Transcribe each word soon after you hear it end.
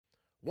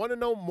Want to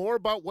know more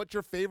about what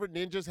your favorite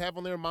ninjas have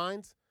on their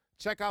minds?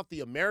 Check out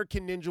the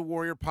American Ninja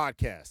Warrior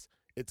podcast.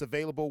 It's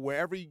available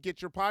wherever you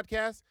get your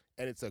podcasts,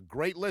 and it's a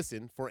great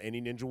listen for any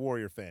Ninja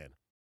Warrior fan.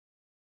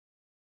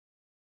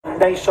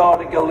 Nice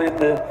article in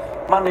the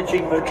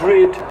Managing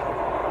Madrid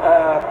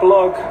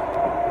blog.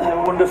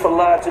 Wonderful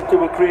lads that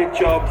do a great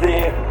job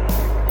there.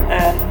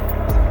 And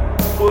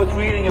worth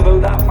reading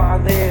about that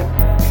man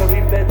there.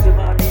 Karim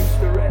Benzema needs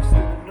to rest,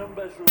 and the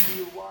numbers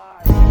reveal why.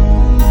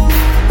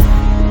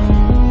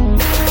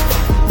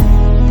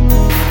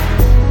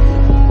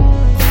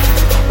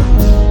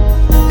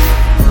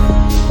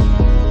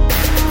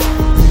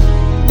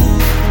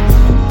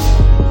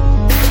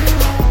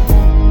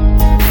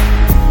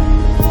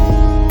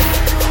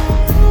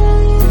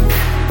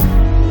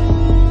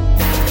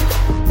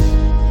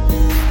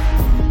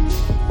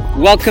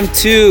 Welcome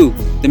to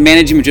the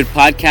Managing Madrid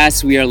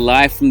podcast. We are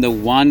live from the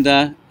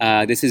Wanda.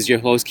 This is your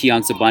host,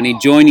 Kian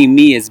Sabani. Joining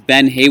me is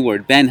Ben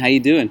Hayward. Ben, how you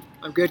doing?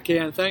 I'm good,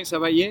 Kian. Thanks. How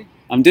about you?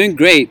 I'm doing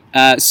great.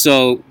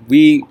 So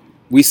we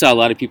saw a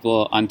lot of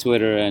people on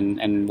Twitter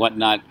and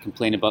whatnot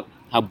complain about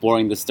how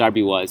boring this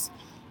derby was.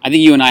 I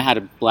think you and I had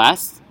a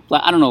blast.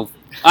 I don't know.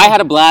 I had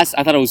a blast.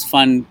 I thought it was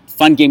fun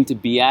game to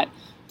be at.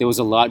 There was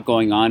a lot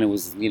going on. It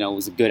was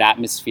a good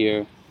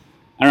atmosphere.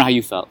 I don't know how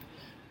you felt.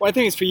 Well, I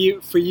think it's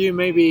for you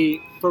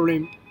maybe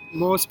probably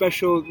more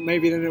special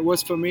maybe than it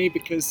was for me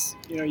because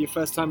your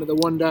first time at the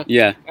Wanda.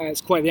 Yeah,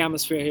 it's quite the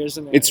atmosphere here,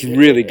 isn't it? It's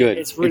really good.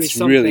 It's really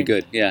something. Really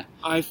good. Yeah.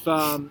 I've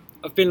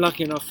been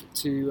lucky enough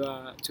to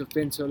have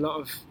been to a lot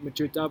of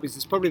Madrid derbies.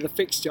 It's probably the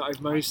fixture I've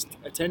most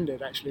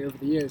attended actually over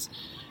the years.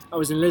 I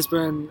was in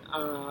Lisbon.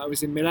 I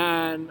was in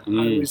Milan.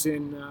 I was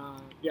in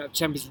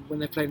Champions when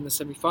they played in the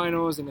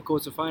semi-finals, in the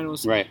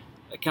quarter-finals. Right.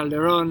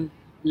 Calderón.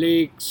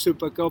 League,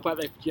 Supercopa,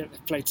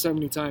 they've played so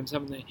many times,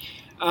 haven't they?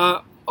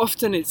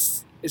 Often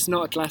it's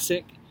not a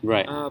classic,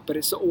 right? But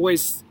it's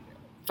always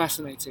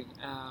fascinating.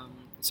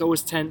 It's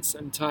always tense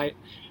and tight,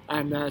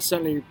 and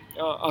certainly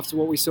after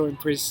what we saw in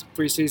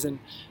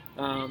pre-season,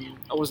 I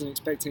wasn't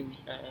expecting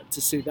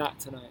to see that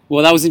tonight.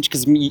 Well, that was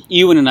interesting because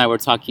Ewan and I were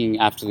talking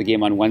after the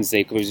game on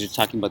Wednesday because we were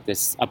talking about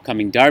this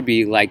upcoming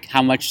derby. Like,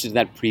 how much did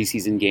that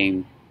pre-season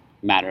game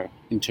matter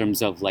in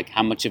terms of like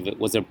how much of it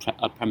was a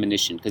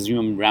premonition? Because you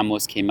remember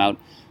Ramos came out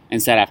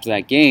and said after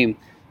that game,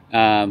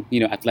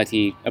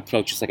 Atleti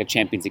approached us like a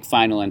Champions League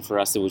final, and for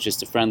us it was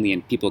just a friendly,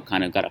 and people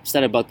kind of got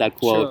upset about that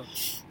quote.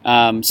 Sure.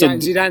 And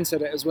Zidane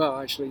said it as well.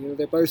 Actually,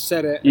 they both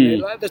said it.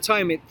 And at the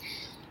time,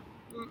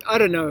 I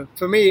don't know.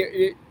 For me,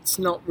 it's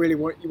not really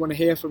what you want to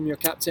hear from your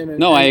captain and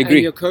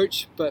your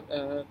coach, but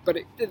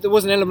there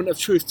was an element of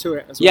truth to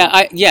it as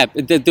well.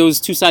 There was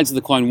two sides of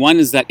the coin. One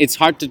is that it's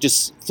hard to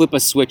just flip a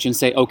switch and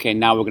say, okay,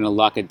 now we're going to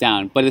lock it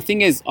down. But the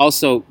thing is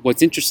also,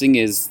 what's interesting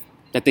is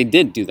that they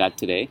did do that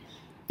today.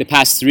 The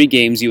past 3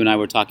 games, you and I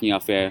were talking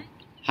off air,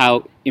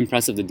 how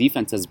impressive the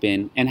defense has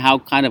been and how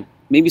kind of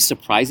maybe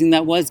surprising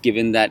that was,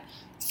 given that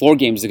 4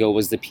 games ago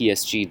was the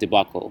PSG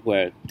debacle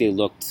where they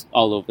looked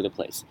all over the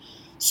place.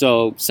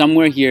 So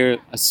somewhere here,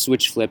 a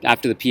switch flipped.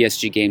 After the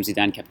PSG game,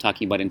 Zidane kept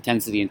talking about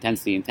intensity.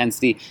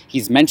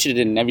 He's mentioned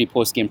it in every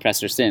post-game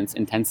presser since,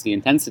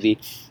 intensity.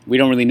 We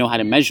don't really know how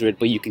to measure it,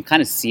 but you can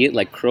kind of see it.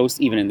 Like Kroos,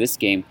 even in this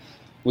game,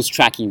 was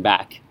tracking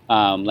back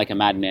like a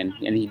madman,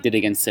 and he did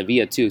against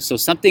Sevilla too. So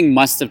something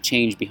must have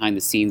changed behind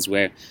the scenes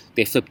where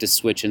they flipped a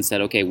switch and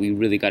said, okay, we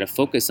really got to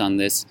focus on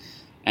this.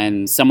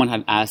 And someone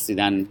had asked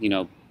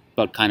Zidane,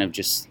 about kind of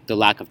just the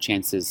lack of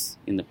chances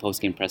in the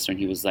post-game presser, and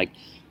he was like,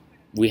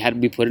 we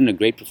put in a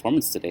great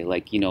performance today.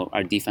 Like,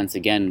 our defense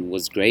again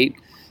was great.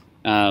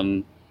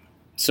 So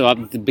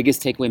the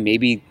biggest takeaway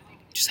maybe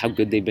just how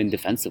good they've been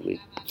defensively.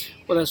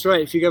 Well, that's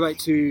right. If you go back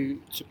to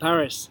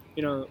Paris,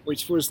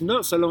 which was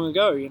not so long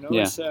ago,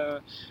 it's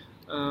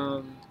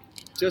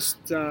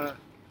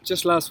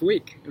just last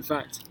week, in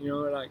fact,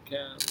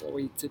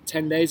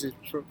 10 days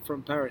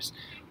from Paris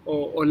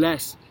or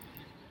less.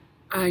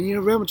 And,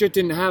 Real Madrid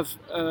didn't have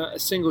a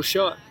single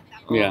shot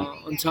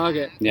on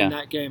target in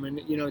that game,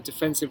 and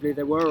defensively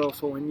they were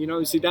awful. And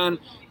Zidane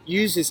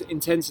uses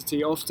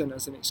intensity often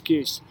as an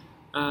excuse.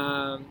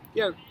 A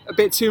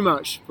bit too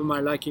much for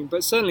my liking,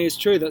 but certainly it's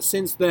true that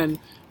since then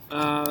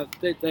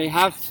they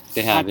have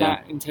had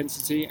that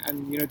intensity,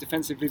 and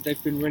defensively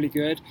they've been really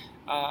good.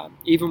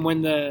 Even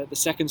when the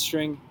second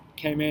string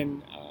came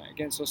in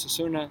against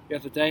Osasuna the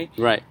other day,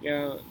 right?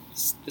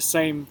 It's the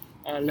same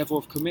level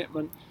of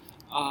commitment.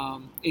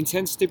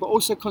 Intensity, but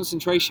also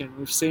concentration.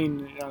 We've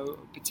seen,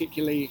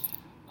 particularly,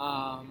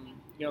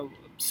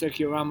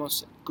 Sergio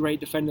Ramos, great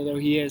defender though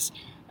he is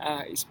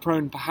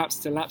prone perhaps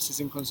to lapses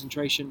in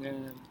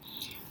concentration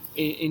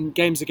in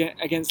games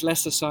against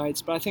lesser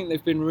sides. But I think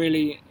they've been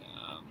really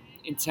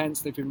intense.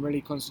 They've been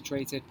really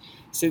concentrated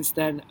since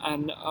then.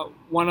 And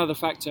one other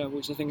factor,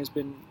 which I think has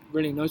been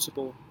really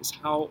notable, is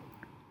how,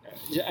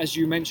 as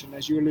you mentioned,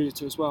 as you alluded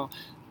to as well,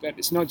 that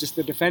it's not just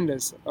the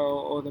defenders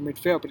or the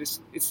midfield, but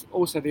it's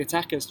also the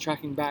attackers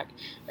tracking back.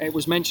 It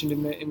was mentioned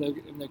in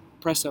the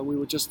presser we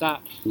were just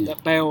at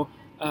that Bale,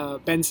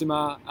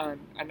 Benzema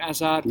and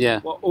Hazard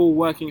were all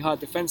working hard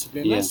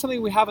defensively, and that's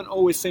something we haven't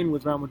always seen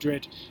with Real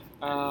Madrid.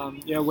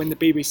 When the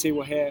BBC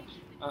were here,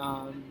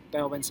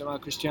 Bale, Benzema,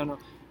 Cristiano,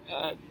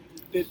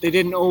 they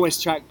didn't always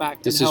track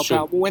back and help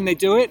out. But when they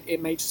do it,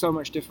 it makes so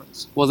much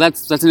difference. Well,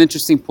 that's an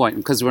interesting point,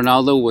 because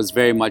Ronaldo was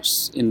very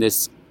much in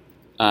this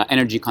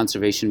energy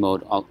conservation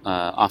mode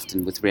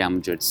often with Real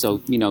Madrid. So,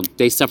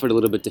 they suffered a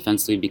little bit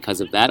defensively because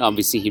of that.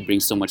 Obviously, he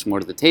brings so much more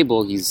to the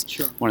table. He's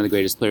one of the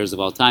greatest players of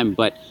all time.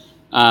 But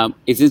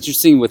it's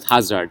interesting with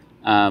Hazard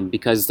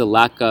because the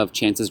lack of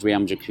chances Real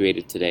Madrid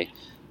created today.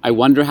 I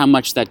wonder how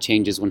much that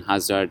changes when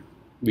Hazard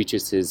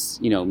reaches his,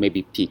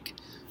 maybe peak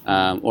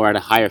or at a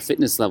higher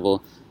fitness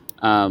level.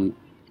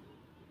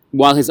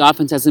 While his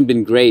offense hasn't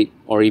been great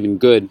or even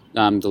good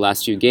the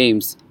last few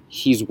games,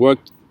 he's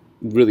worked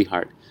really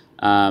hard.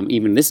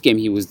 Even this game,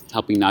 he was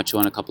helping Nacho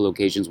on a couple of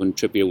occasions when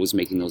Trippier was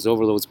making those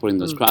overloads, putting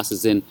those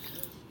crosses in.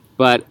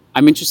 But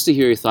I'm interested to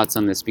hear your thoughts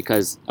on this,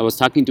 because I was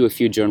talking to a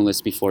few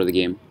journalists before the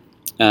game,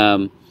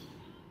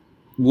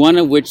 one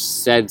of which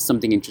said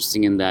something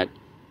interesting in that,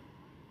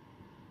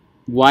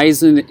 why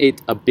isn't it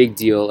a big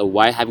deal, or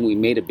why haven't we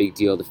made a big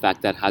deal, the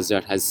fact that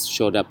Hazard has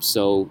showed up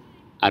so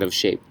out of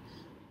shape?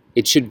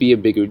 It should be a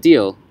bigger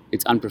deal.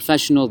 It's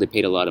unprofessional. They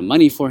paid a lot of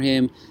money for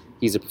him.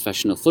 He's a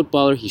professional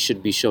footballer. He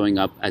should be showing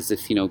up as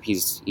if,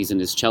 he's in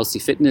his Chelsea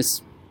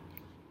fitness.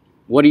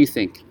 What do you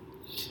think?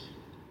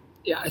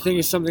 Yeah, I think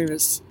it's something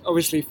that's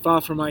obviously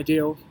far from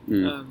ideal.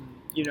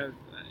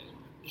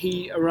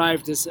 He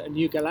arrived as a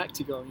new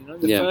Galactico,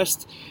 the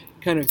first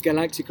kind of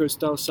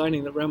Galactico-style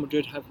signing that Real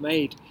Madrid have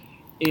made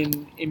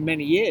in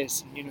many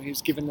years. He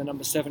was given the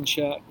number 7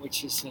 shirt,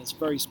 which has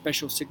very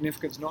special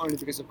significance, not only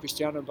because of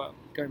Cristiano, but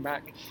going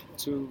back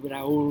to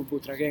Raúl,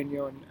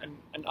 Butragueño,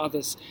 and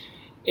others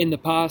in the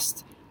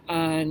past.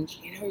 And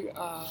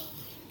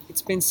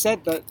it's been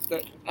said that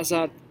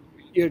Hazard,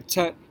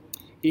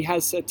 he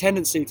has a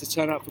tendency to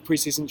turn up for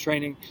pre-season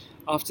training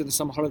after the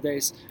summer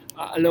holidays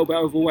a little bit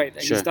overweight.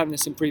 He's done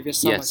this in previous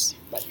summers. Yes.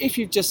 But if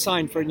you've just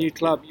signed for a new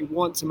club, you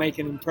want to make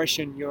an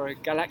impression, you're a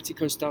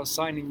Galactico-style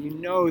signing, you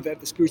know that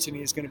the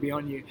scrutiny is going to be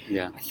on you.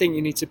 Yeah. I think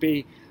you need to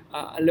be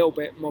a little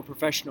bit more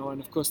professional. And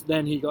of course,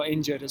 then he got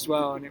injured as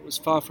well, and it was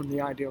far from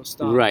the ideal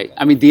start. Right.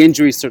 I mean, the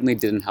injury certainly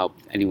didn't help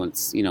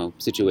anyone's,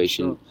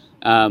 situation.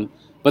 Sure.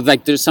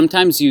 But there's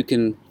sometimes you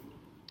can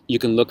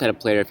look at a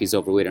player if he's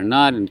overweight or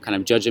not and kind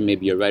of judge him.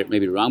 Maybe you're right,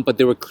 maybe you're wrong. But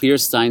there were clear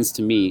signs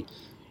to me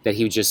that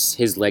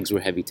his legs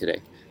were heavy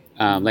today.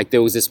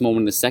 There was this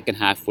moment in the second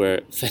half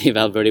where Fede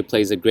Valverde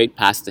plays a great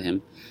pass to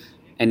him,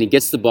 and he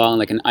gets the ball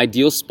in an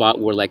ideal spot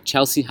where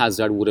Chelsea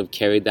Hazard would have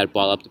carried that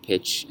ball up the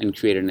pitch and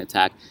created an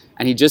attack,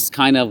 and he just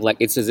kind of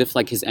it's as if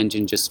his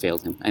engine just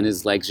failed him and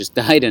his legs just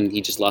died and he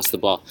just lost the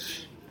ball.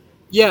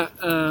 Yeah,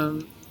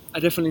 I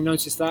definitely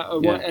noticed that.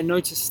 What I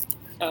noticed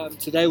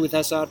today with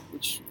Hazard,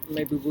 which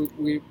maybe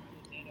we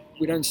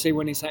don't see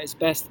when he's at his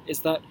best, is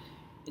that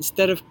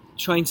instead of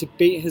trying to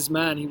beat his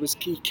man, he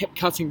kept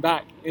cutting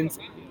back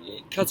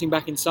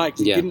inside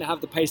because he didn't have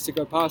the pace to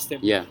go past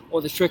him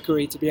or the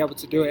trickery to be able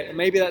to do it. And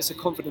maybe that's a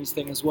confidence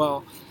thing as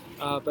well,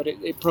 but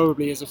it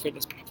probably is a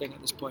fitness thing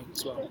at this point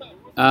as well.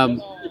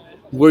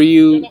 Were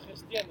you,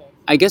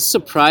 I guess,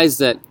 surprised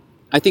that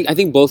I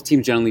think both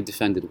teams generally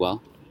defended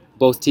well.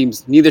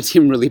 Neither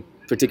team really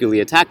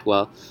particularly attacked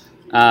well.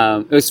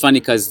 It was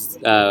funny because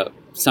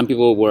some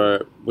people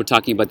were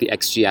talking about the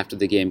XG after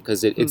the game,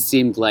 because it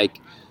seemed like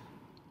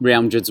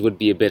Real Madrid's would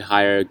be a bit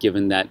higher,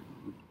 given that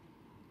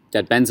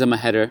Benzema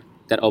header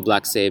that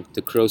Oblak saved,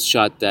 the Kroos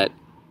shot that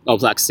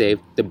Oblak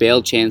saved, the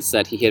Bale chance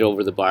that he hit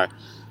over the bar.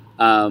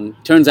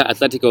 Turns out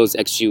Atletico's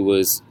XG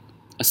was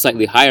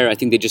slightly higher. I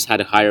think they just had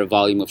a higher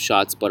volume of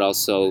shots, but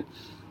also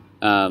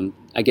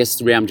I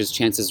guess Real Madrid's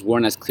chances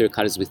weren't as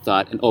clear-cut as we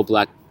thought, and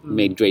Oblak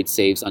made great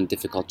saves on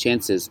difficult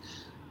chances.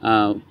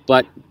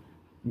 But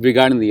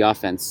regarding the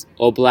offense,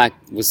 Oblak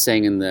was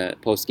saying in the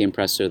post-game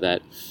presser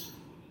that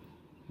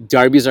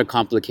derbies are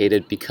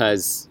complicated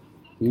because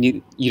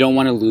you don't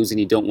want to lose and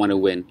you don't want to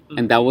win.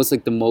 And that was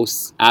the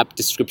most apt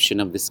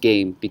description of this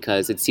game,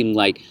 because it seemed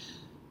like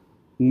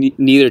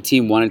neither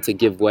team wanted to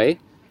give way.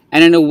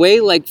 And in a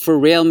way, for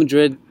Real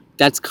Madrid,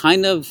 that's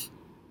kind of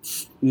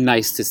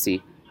nice to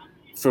see.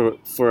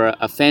 For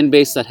a fan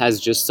base that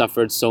has just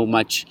suffered so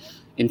much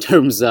in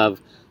terms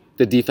of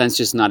the defense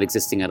just not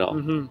existing at all.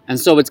 Mm-hmm. And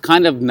so it's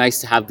kind of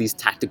nice to have these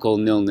tactical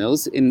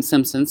 0-0s in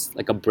some sense,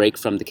 like a break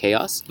from the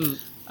chaos.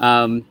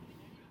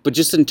 But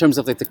just in terms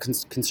of the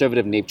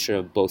conservative nature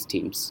of both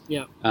teams.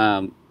 Yeah.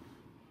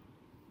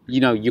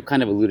 You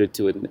kind of alluded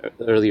to it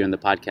earlier in the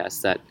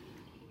podcast that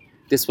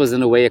this was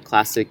in a way a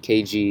classic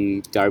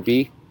KG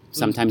derby.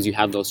 Sometimes you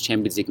have those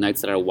Champions League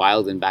nights that are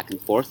wild and back and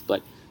forth,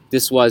 but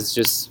this was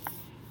just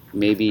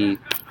maybe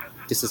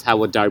this is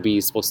how a derby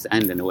is supposed to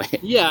end in a way.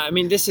 Yeah, I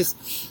mean, this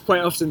is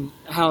quite often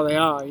how they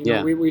are.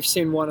 We've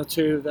seen one or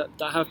two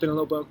that have been a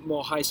little bit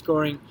more high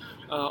scoring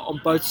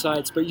on both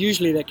sides, but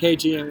usually they're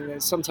cagey,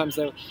 and sometimes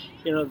they've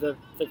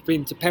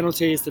been to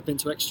penalties, they've been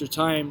to extra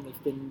time,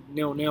 they've been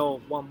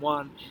 0-0,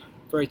 1-1,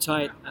 very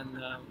tight, and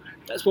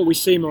that's what we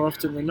see more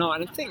often than not.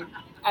 And I think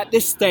at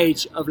this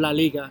stage of La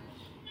Liga,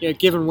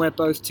 given where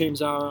both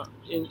teams are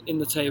in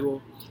the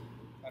table,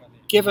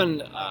 given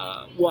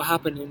what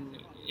happened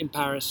in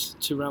Paris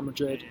to Real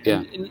Madrid,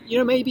 Yeah.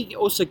 and maybe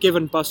also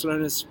given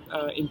Barcelona's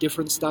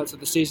indifferent start to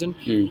the season,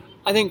 Mm.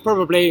 I think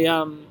probably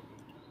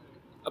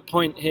a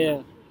point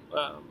here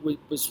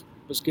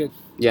was good.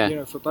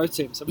 Yeah. For both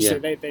teams. Obviously,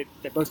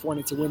 they both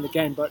wanted to win the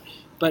game,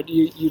 but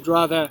you'd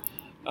rather.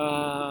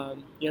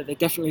 They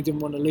definitely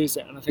didn't want to lose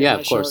it, and I think Yeah,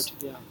 that of course.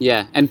 showed.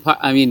 Yeah, and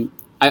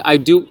I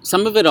do.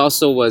 Some of it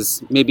also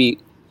was maybe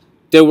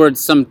there were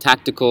some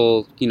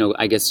tactical,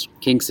 I guess,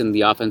 kinks in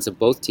the offense of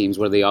both teams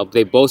where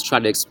they both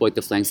tried to exploit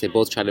the flanks. They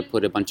both tried to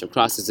put a bunch of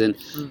crosses in.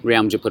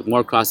 Real Madrid put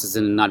more crosses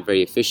in, and not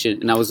very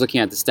efficient. And I was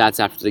looking at the stats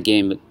after the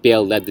game.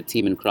 Bale led the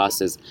team in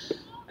crosses.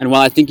 And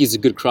while I think he's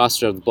a good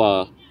crosser of the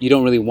ball, you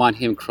don't really want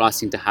him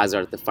crossing to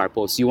Hazard at the far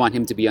post. You want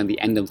him to be on the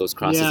end of those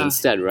crosses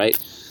instead, right?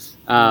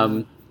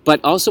 But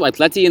also,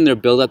 Atleti in their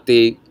build-up,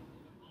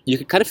 you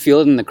could kind of feel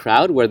it in the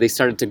crowd where they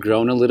started to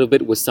groan a little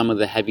bit with some of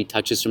the heavy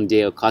touches from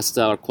Diego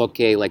Costa or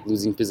Koke, like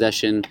losing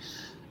possession.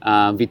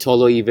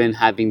 Vitolo even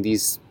having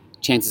these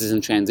chances in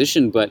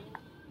transition, but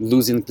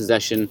losing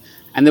possession.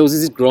 And there was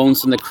these groans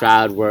from the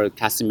crowd where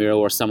Casemiro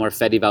or somewhere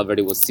Fede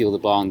Valverde would steal the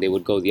ball and they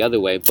would go the other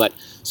way. But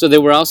so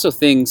there were also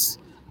things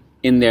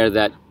in there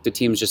that the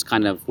teams just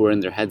kind of were in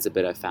their heads a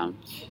bit, I found.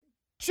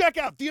 Check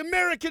out the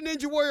American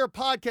Ninja Warrior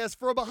podcast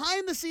for a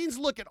behind-the-scenes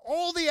look at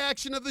all the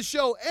action of the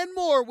show and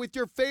more with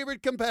your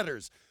favorite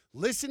competitors.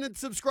 Listen and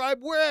subscribe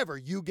wherever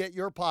you get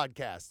your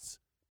podcasts.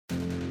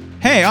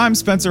 Hey, I'm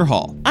Spencer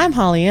Hall. I'm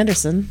Holly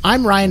Anderson.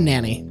 I'm Ryan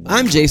Nanny.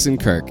 I'm Jason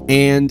Kirk,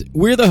 and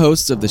we're the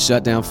hosts of the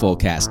Shutdown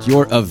Fullcast,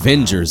 your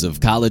Avengers of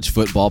college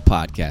football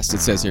podcast. It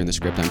says here in the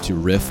script I'm to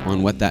riff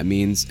on what that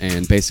means,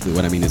 and basically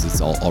what I mean is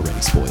it's all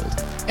already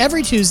spoiled.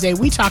 Every Tuesday,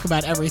 we talk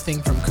about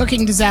everything from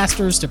cooking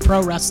disasters to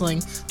pro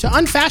wrestling to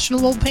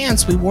unfashionable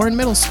pants we wore in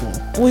middle school.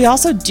 We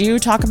also do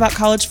talk about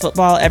college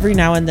football every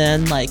now and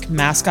then, like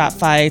mascot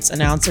fights,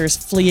 announcers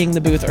fleeing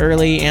the booth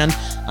early, and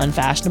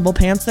unfashionable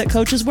pants that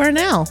coaches wear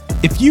now.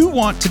 If you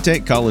want to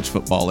take college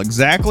football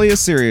exactly as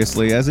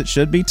seriously as it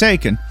should be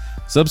taken,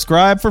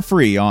 subscribe for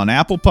free on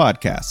Apple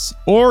Podcasts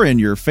or in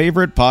your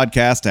favorite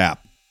podcast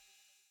app.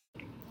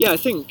 Yeah, I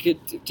think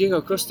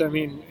Diego Costa,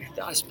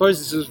 I suppose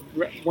this is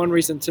one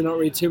reason to not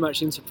read too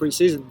much into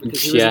preseason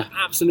because he was an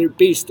absolute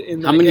beast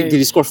in that game. How many did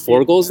he score?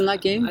 4 goals in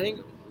that game? I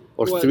think,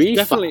 or 3?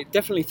 Definitely 3.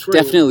 Definitely 3,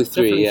 Definitely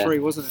 3,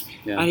 wasn't it?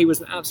 Yeah. And he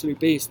was an absolute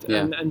beast.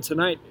 Yeah. And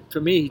tonight,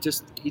 for me, he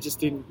just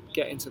didn't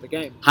get into the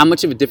game. How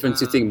much of a difference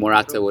do you think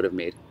Morata would have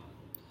made?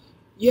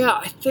 Yeah,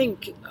 I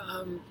think,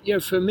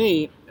 for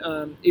me,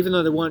 even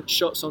though there weren't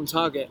shots on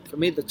target, for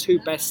me the 2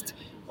 best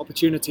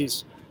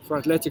opportunities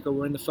for Atletico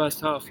were in the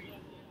first half.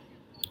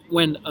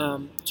 When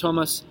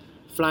Thomas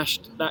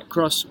flashed that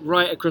cross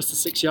right across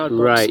the 6-yard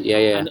box. Right,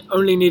 yeah. And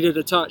only needed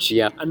a touch,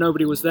 yeah. and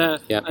nobody was there.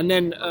 Yeah. And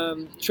then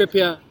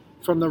Trippier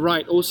from the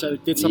right also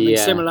did something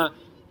similar.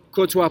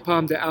 Courtois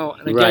palmed it out,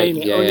 and again,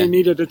 it only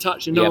needed a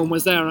touch, and no one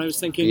was there. And I was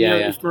thinking,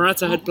 if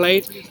Morata had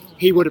played,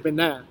 he would have been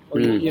there, or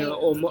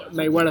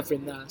may well have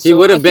been there. He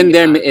would have been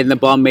there, and the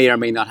ball may or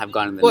may not have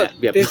gone in the net.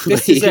 Yep.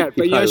 This is it.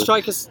 But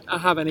strikers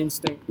have an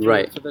instinct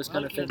for those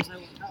kind of things.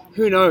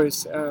 Who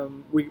knows?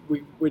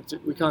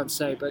 We can't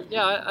say, but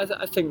yeah,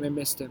 I think they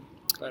missed him.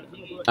 But,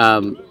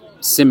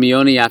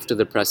 Simeone after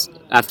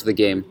the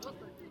game,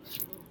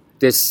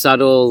 this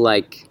subtle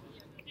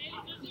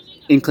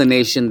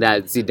inclination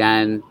that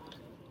Zidane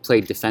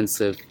played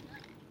defensive,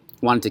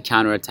 wanted to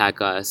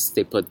counterattack us.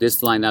 They put this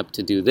lineup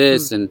to do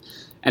this, and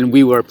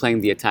we were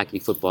playing the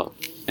attacking football.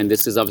 And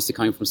this is obviously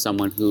coming from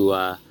someone who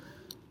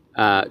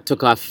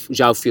took off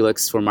João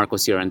Felix for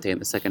Marcos Llorente in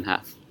the second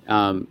half.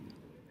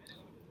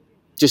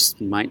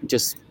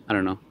 I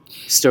don't know,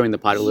 stirring the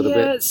pot a little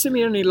bit. Yeah,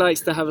 Simeone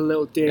likes to have a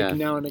little dig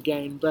now and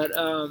again, but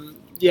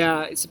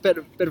it's a bit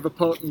of a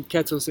pot and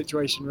kettle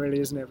situation, really,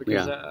 isn't it?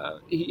 Because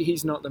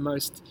he's not the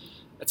most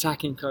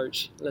attacking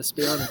coach, let's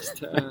be honest,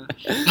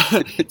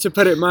 to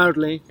put it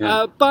mildly.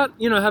 Yeah. But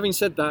having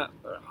said that,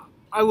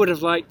 I would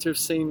have liked to have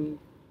seen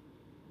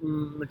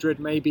Madrid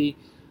maybe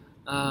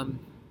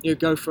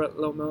go for it a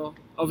lot more.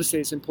 Obviously,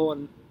 it's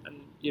important, and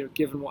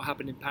given what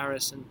happened in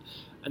Paris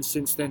and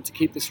since then, to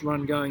keep this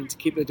run going, to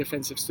keep the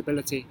defensive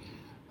stability.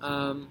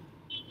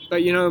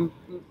 But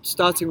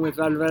starting with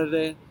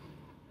Valverde,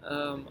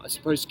 I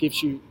suppose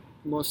gives you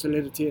more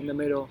solidity in the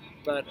middle.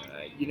 But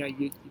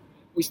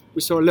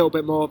we saw a little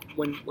bit more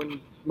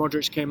when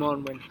Modric came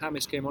on, when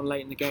James came on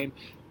late in the game.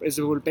 But it's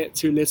a little bit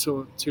too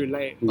little, too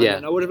late.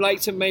 And I would have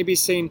liked to maybe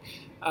seen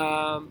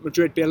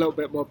Madrid be a little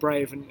bit more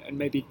brave and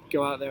maybe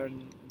go out there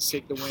and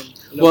seek the win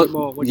a little bit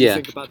more. What do you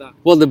think about that?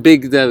 Well, the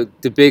big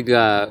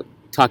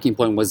talking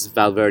point was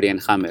Valverde and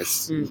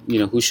James,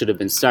 who should have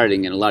been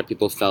starting, and a lot of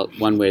people felt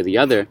one way or the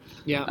other.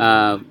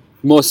 Yeah.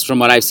 Most from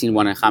what I've seen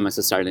wanted James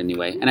to start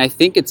anyway. And I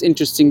think it's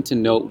interesting to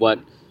note what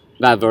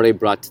Valverde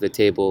brought to the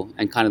table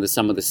and kind of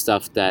some of the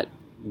stuff that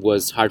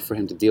was hard for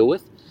him to deal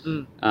with.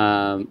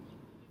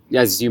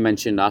 As you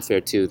mentioned off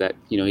air too, that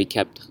he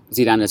kept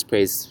Zidane has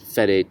praised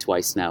Fede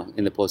twice now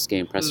in the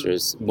post-game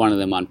pressers, one of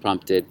them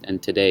unprompted,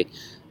 and today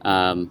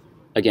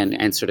again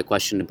answered a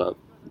question about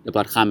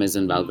James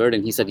and Valverde,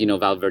 and he said,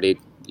 Valverde,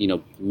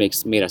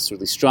 made us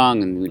really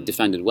strong, and we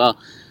defended well.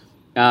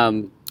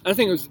 I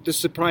think it was the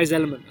surprise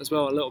element as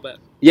well, a little bit.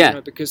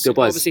 Yeah, because it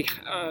was. obviously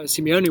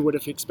Simeone would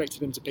have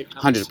expected him to pick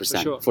James,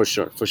 100%,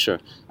 for sure.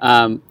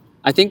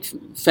 I think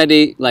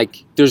Fede,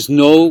 there's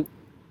no,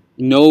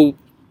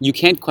 you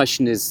can't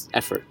question his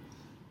effort.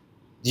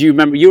 Do you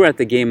remember, you were at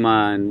the game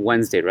on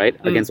Wednesday, right?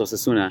 Against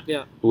Osasuna.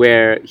 Yeah.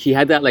 Where he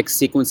had that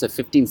sequence of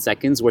 15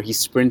 seconds where he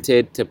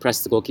sprinted to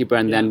press the goalkeeper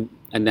and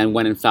then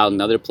went and fouled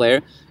another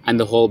player, and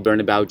the whole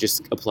Bernabeu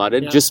just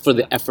applauded just for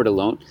the effort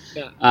alone.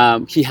 Yeah.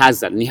 He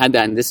has that, and he had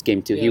that in this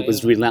game too. He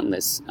was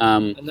relentless.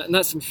 And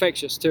that's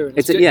infectious too.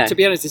 And to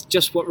be honest, it's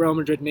just what Real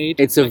Madrid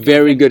need. It's a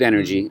very good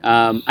energy.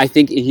 I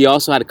think he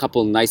also had a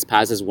couple of nice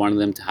passes, one of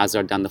them to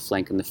Hazard down the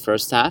flank in the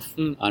first half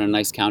on a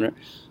nice counter,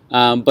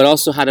 but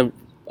also had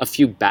a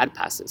few bad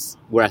passes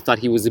where I thought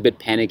he was a bit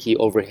panicky,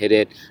 overhit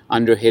it,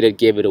 underhit it,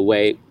 gave it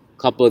away. A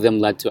couple of them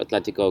led to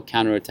Atletico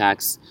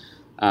counterattacks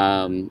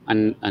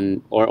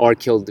or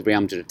killed the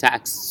Real Madrid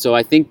attacks. So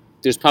I think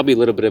there's probably a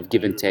little bit of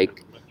give and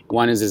take.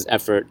 One is his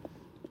effort,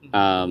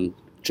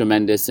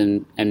 tremendous,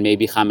 and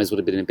maybe James would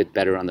have been a bit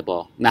better on the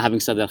ball. Now, having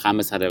said that,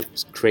 James had a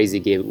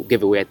crazy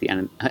giveaway at the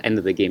end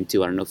of the game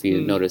too. I don't know if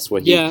you noticed, where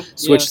he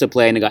switched the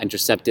play and it got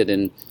intercepted,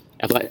 and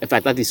if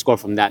Atleti score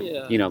from that,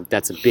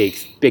 that's a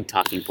big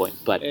talking point.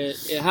 But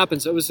it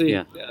happens. Obviously,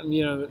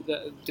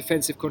 the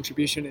defensive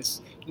contribution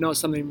is not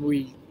something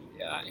we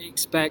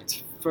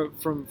expect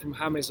from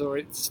James, or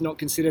it's not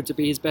considered to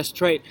be his best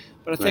trait.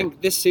 But I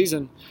think this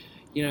season,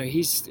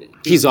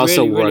 he's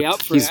also really, worked. Really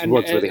up for he's it.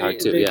 Worked really hard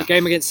too. The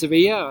game against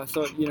Sevilla, I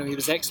thought he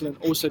was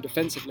excellent, also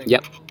defensively.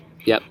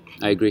 Yep,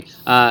 I agree.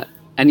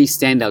 Any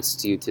standouts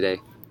to you today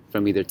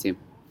from either team?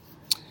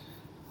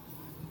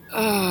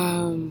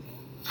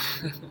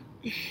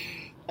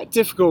 A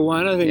difficult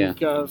one, I think,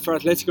 for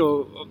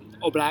Atletico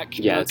or Black.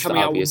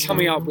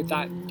 Coming up with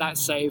that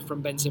save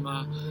from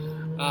Benzema.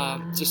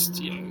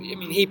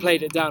 He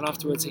played it down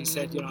afterwards. He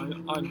said,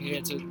 I'm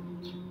here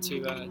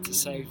to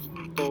save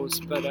balls.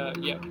 But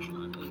it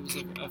was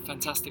a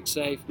fantastic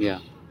save. Yeah.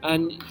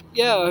 And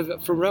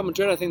from Real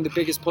Madrid, I think the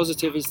biggest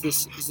positive is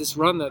this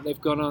run that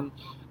they've gone on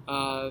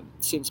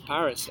since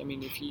Paris. I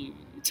mean, if you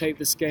take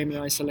this game in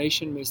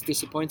isolation, it's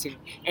disappointing.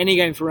 Any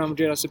game for Real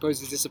Madrid, I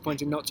suppose, is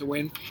disappointing not to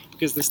win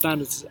because the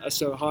standards are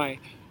so high.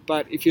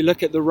 But if you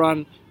look at the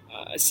run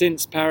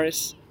since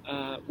Paris,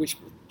 which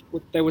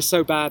they were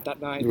so bad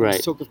that night, there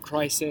was talk of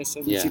crisis,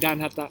 and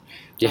Zidane had that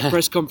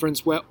press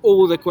conference where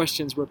all the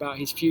questions were about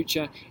his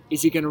future.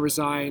 Is he going to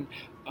resign?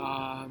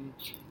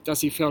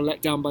 Does he feel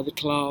let down by the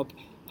club?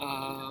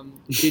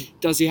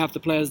 Does he have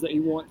the players that he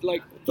wants?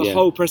 The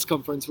whole press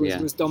conference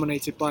was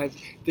dominated by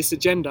this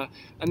agenda.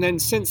 And then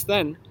since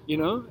then,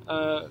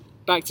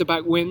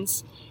 back-to-back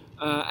wins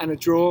and a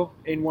draw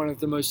in one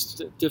of the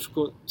most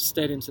difficult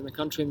stadiums in the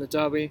country, in the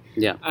derby,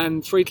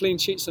 and 3 clean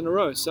sheets in a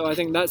row. So I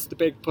think that's the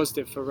big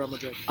positive for Real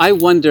Madrid. I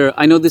wonder,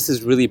 I know this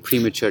is really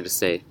premature to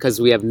say because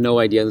we have no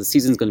idea. The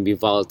season's going to be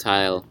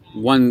volatile.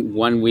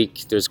 One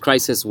week there's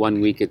crisis,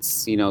 1 week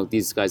it's,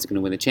 these guys are going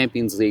to win the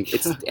Champions League.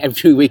 It's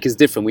every week is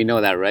different. We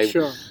know that, right?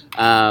 Sure.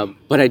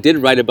 But I did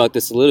write about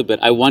this a little bit.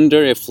 I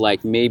wonder if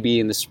maybe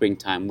in the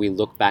springtime we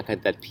look back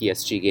at that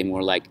PSG game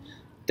where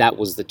that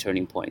was the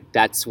turning point.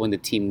 That's when the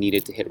team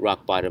needed to hit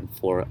rock bottom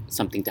for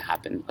something to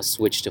happen, a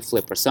switch to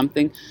flip or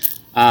something.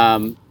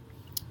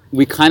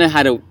 We kind of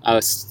had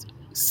a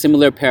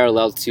similar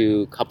parallel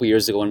to a couple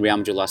years ago when Real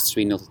Madrid lost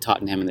 3-0 to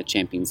Tottenham in the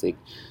Champions League.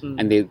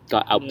 And they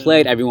got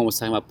outplayed. Everyone was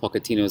talking about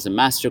Pochettino as a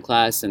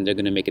masterclass and they're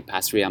going to make it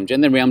past Real Madrid.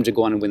 And then Real Madrid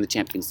go on and win the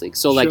Champions League.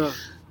 So,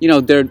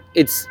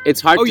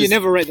 it's hard to... you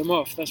never write them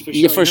off, that's for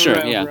sure. Yeah, for sure,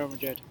 Real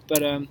Madrid.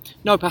 But,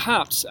 no,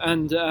 perhaps.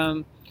 And,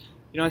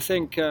 I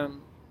think...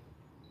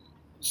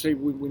 So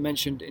we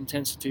mentioned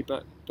intensity,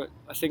 but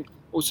I think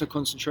also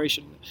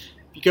concentration.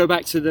 If you go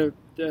back to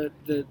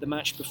the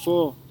match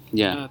before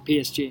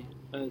PSG,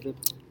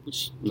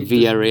 which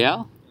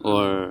Villarreal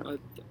or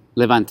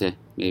Levante,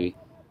 maybe.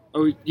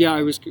 Oh yeah,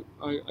 I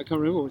can't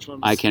remember which one.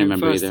 I can't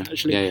remember first, either.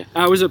 Actually, yeah.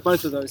 I was at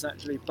both of those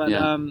actually, but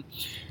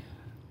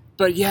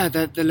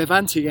the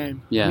Levante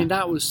game. Yeah. I mean,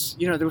 that was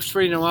they were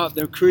 3-0 up,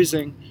 they were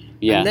cruising.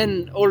 Yeah. And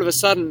then all of a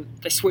sudden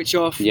they switch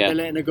off. Yeah. They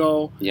let in a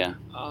goal. Yeah.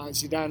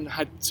 Zidane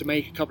had to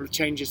make a couple of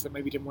changes that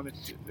maybe didn't want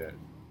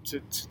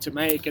to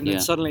make, and then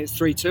suddenly it's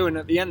 3-2, and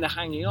at the end they're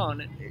hanging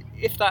on.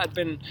 If that had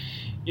been,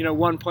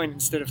 1 point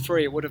instead of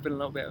 3, it would have been a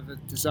little bit of a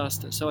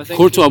disaster. So I think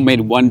Courtois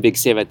made one big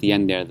save at the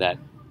end there that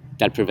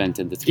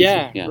prevented the 3.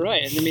 Yeah,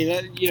 right. And I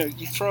mean,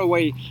 you throw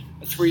away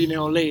a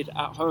 3-0 lead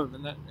at home,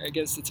 and that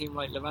against a team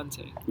like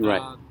Levante,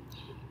 right?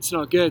 It's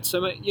not good.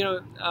 So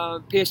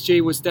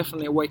PSG was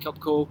definitely a wake-up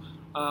call.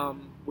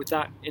 With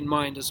that in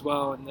mind as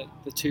well, and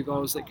the 2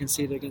 goals they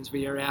conceded against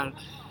Villarreal.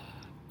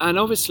 And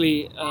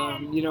obviously,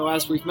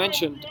 as we've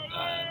mentioned,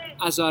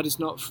 Hazard is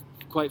not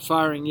quite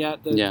firing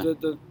yet.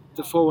 The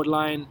forward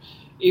line,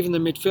 even the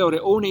midfield,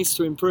 it all needs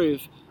to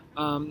improve.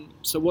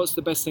 So what's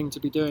the best thing to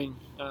be doing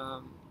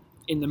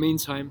in the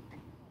meantime?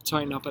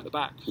 Tighten up at the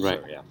back.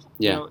 Right.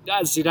 So,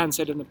 as Zidane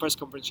said in the press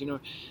conference,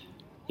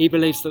 he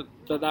believes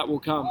that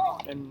will come.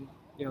 And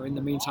in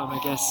the meantime, I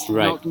guess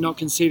Right. not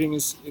conceding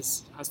is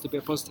has to be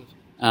a positive.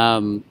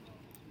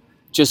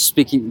 Just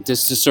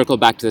to circle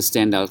back to the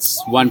standouts,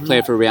 one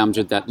player for Real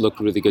Madrid that looked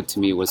really good to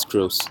me was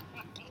Kroos.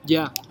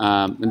 Yeah.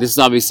 And this is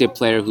obviously a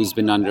player who's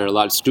been under a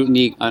lot of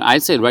scrutiny.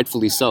 I'd say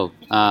rightfully so,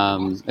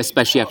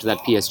 especially after that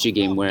PSG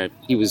game where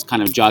he was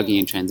kind of jogging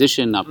in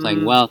transition, not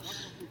playing well.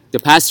 The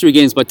past 3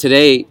 games, but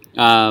today,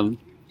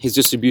 his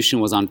distribution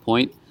was on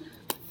point.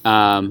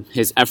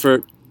 His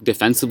effort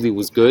defensively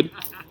was good.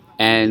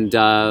 And,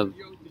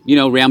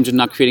 Real Madrid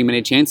not creating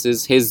many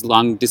chances. His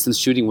long-distance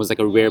shooting was like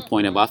a rare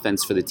point of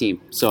offense for the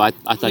team. So I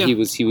thought he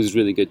was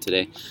really good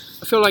today.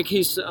 I feel like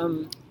he's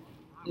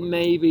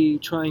maybe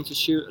trying to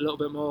shoot a little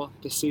bit more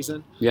this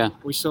season. Yeah.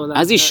 We saw that.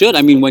 As he should.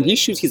 I mean, when he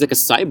shoots, he's like a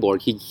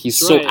cyborg. He's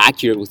so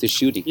accurate with his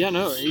shooting. Yeah,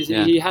 no,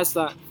 he has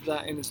that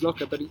in his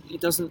locker, but he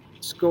doesn't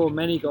score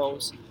many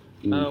goals.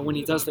 When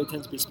he does, they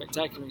tend to be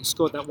spectacular. He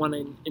scored that one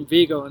in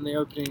Vigo in the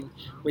opening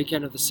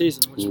weekend of the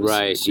season, which was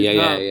right.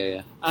 superb.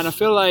 Yeah. And I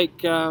feel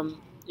like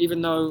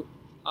even though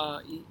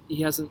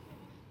he hasn't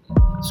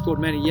scored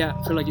many yet,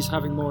 I feel like he's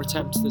having more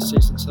attempts this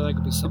season, so that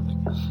could be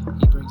something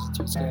he brings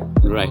into his game.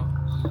 Right.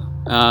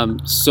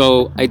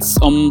 So it's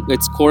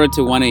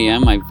 1:45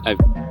 a.m. I've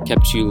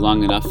kept you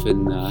long enough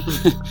in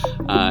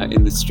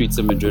the streets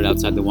of Madrid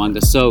outside the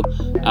Wanda. So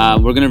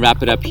we're gonna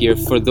wrap it up here.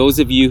 For those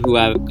of you who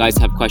guys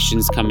have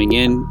questions coming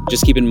in,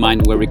 just keep in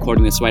mind we're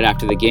recording this right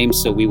after the game,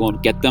 so we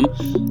won't get them.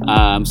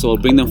 So we'll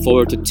bring them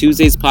forward to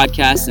Tuesday's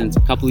podcast, and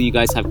a couple of you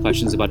guys have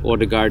questions about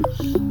Odegaard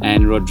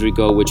and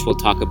Rodrigo, which we'll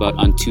talk about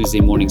on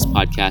Tuesday morning's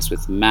podcast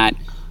with Matt.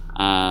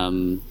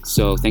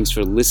 So thanks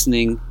for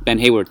listening. Ben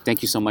Hayward,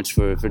 thank you so much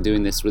for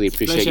doing this. Really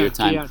appreciate your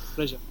time.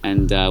 Pleasure.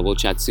 And we'll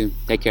chat soon.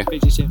 Take care.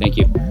 Thank you. Thank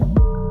you.